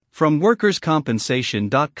From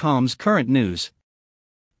WorkersCompensation.com's current news.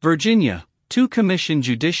 Virginia, 2 Commission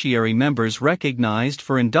Judiciary members recognized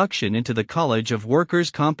for induction into the College of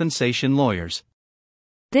Workers' Compensation Lawyers.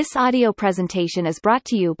 This audio presentation is brought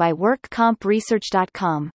to you by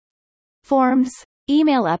WorkCompResearch.com. Forms,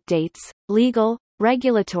 email updates, legal,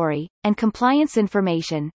 regulatory, and compliance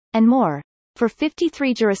information, and more, for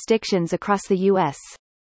 53 jurisdictions across the U.S.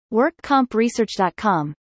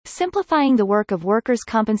 WorkCompResearch.com, simplifying the work of workers'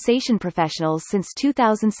 compensation professionals since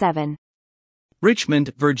 2007.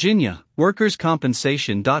 Richmond, Virginia,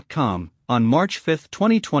 WorkersCompensation.com. On March 5,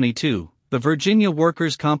 2022, the Virginia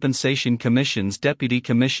Workers' Compensation Commission's Deputy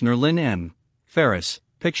Commissioner Lynn M. Ferris,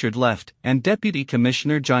 pictured left, and Deputy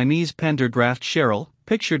Commissioner Jaimes Pendergraft Sherrill,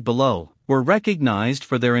 pictured below, were recognized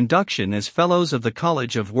for their induction as Fellows of the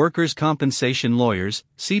College of Workers' Compensation Lawyers,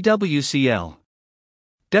 CWCL.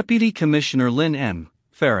 Deputy Commissioner Lynn M.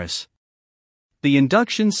 Ferris. The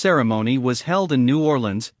induction ceremony was held in New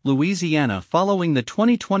Orleans, Louisiana following the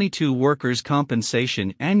 2022 Workers'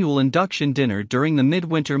 Compensation Annual Induction Dinner during the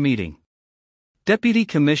midwinter meeting. Deputy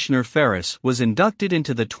Commissioner Ferris was inducted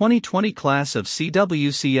into the 2020 class of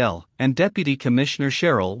CWCL, and Deputy Commissioner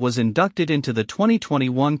Sherrill was inducted into the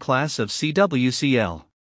 2021 class of CWCL.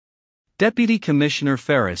 Deputy Commissioner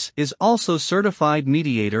Ferris is also Certified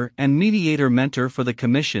Mediator and Mediator Mentor for the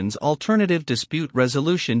Commission's Alternative Dispute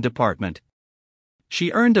Resolution Department.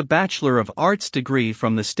 She earned a Bachelor of Arts degree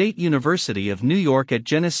from the State University of New York at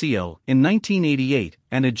Geneseo in 1988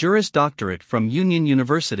 and a Juris Doctorate from Union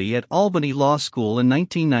University at Albany Law School in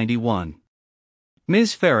 1991.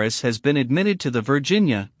 Ms. Ferris has been admitted to the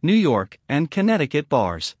Virginia, New York, and Connecticut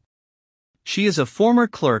bars. She is a former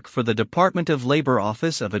clerk for the Department of Labor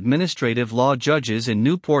Office of Administrative Law Judges in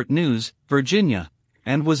Newport News, Virginia,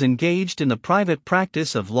 and was engaged in the private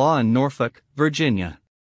practice of law in Norfolk, Virginia.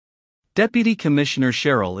 Deputy Commissioner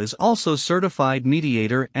Sherrill is also Certified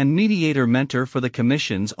Mediator and Mediator Mentor for the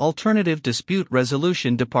Commission's Alternative Dispute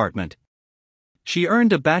Resolution Department. She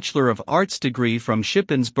earned a Bachelor of Arts degree from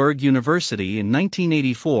Shippensburg University in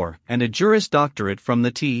 1984 and a Juris Doctorate from the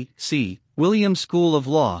T.C. Williams School of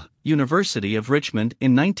Law, University of Richmond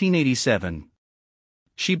in 1987.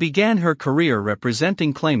 She began her career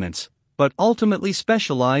representing claimants, but ultimately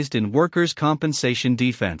specialized in workers' compensation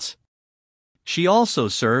defense. She also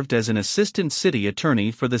served as an assistant city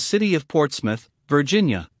attorney for the city of Portsmouth,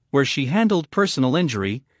 Virginia, where she handled personal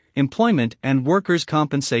injury, employment, and workers'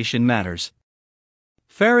 compensation matters.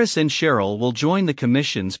 Ferris and Sherrill will join the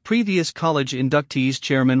Commission's previous college inductees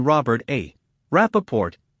Chairman Robert A.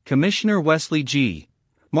 Rappaport, Commissioner Wesley G.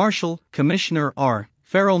 Marshall, Commissioner R.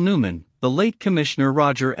 Farrell Newman, the late Commissioner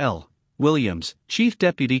Roger L. Williams, Chief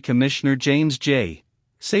Deputy Commissioner James J.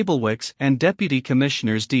 Sablewicks, and Deputy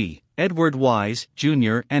Commissioners D. Edward Wise,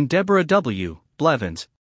 Jr. and Deborah W. Blevins.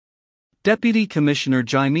 Deputy Commissioner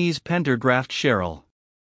Jaimes Pendergraft Sherrill.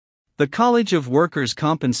 The College of Workers'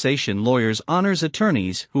 Compensation Lawyers honors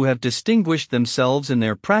attorneys who have distinguished themselves in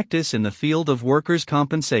their practice in the field of workers'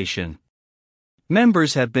 compensation.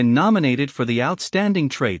 Members have been nominated for the outstanding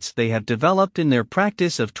traits they have developed in their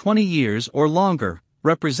practice of 20 years or longer,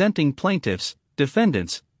 representing plaintiffs,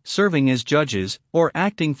 defendants, serving as judges, or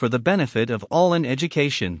acting for the benefit of all in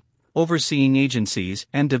education, overseeing agencies,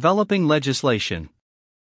 and developing legislation.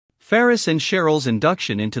 Ferris and Sherrill's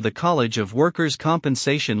induction into the College of Workers'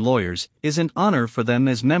 Compensation Lawyers is an honor for them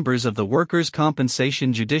as members of the Workers'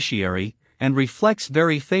 Compensation Judiciary and reflects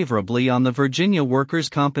very favorably on the Virginia Workers'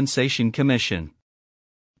 Compensation Commission.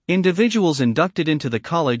 Individuals inducted into the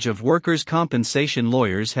College of Workers' Compensation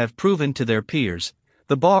Lawyers have proven to their peers,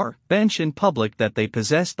 the bar, bench, and public that they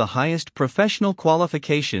possess the highest professional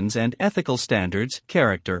qualifications and ethical standards,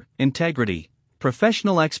 character, integrity,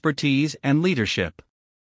 professional expertise, and leadership.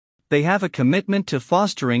 They have a commitment to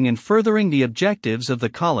fostering and furthering the objectives of the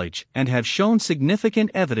college and have shown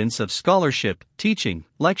significant evidence of scholarship, teaching,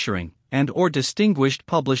 lecturing, and/or distinguished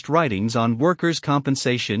published writings on workers'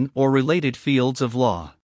 compensation or related fields of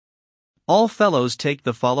law. All fellows take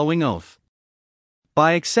the following oath.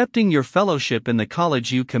 By accepting your fellowship in the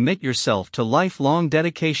college, you commit yourself to lifelong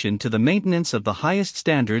dedication to the maintenance of the highest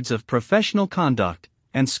standards of professional conduct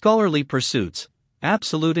and scholarly pursuits,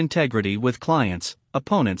 absolute integrity with clients,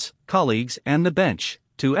 opponents, colleagues, and the bench,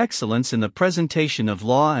 to excellence in the presentation of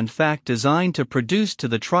law and fact designed to produce to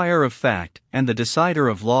the trier of fact and the decider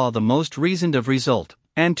of law the most reasoned of result,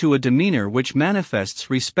 and to a demeanor which manifests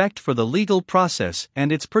respect for the legal process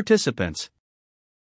and its participants.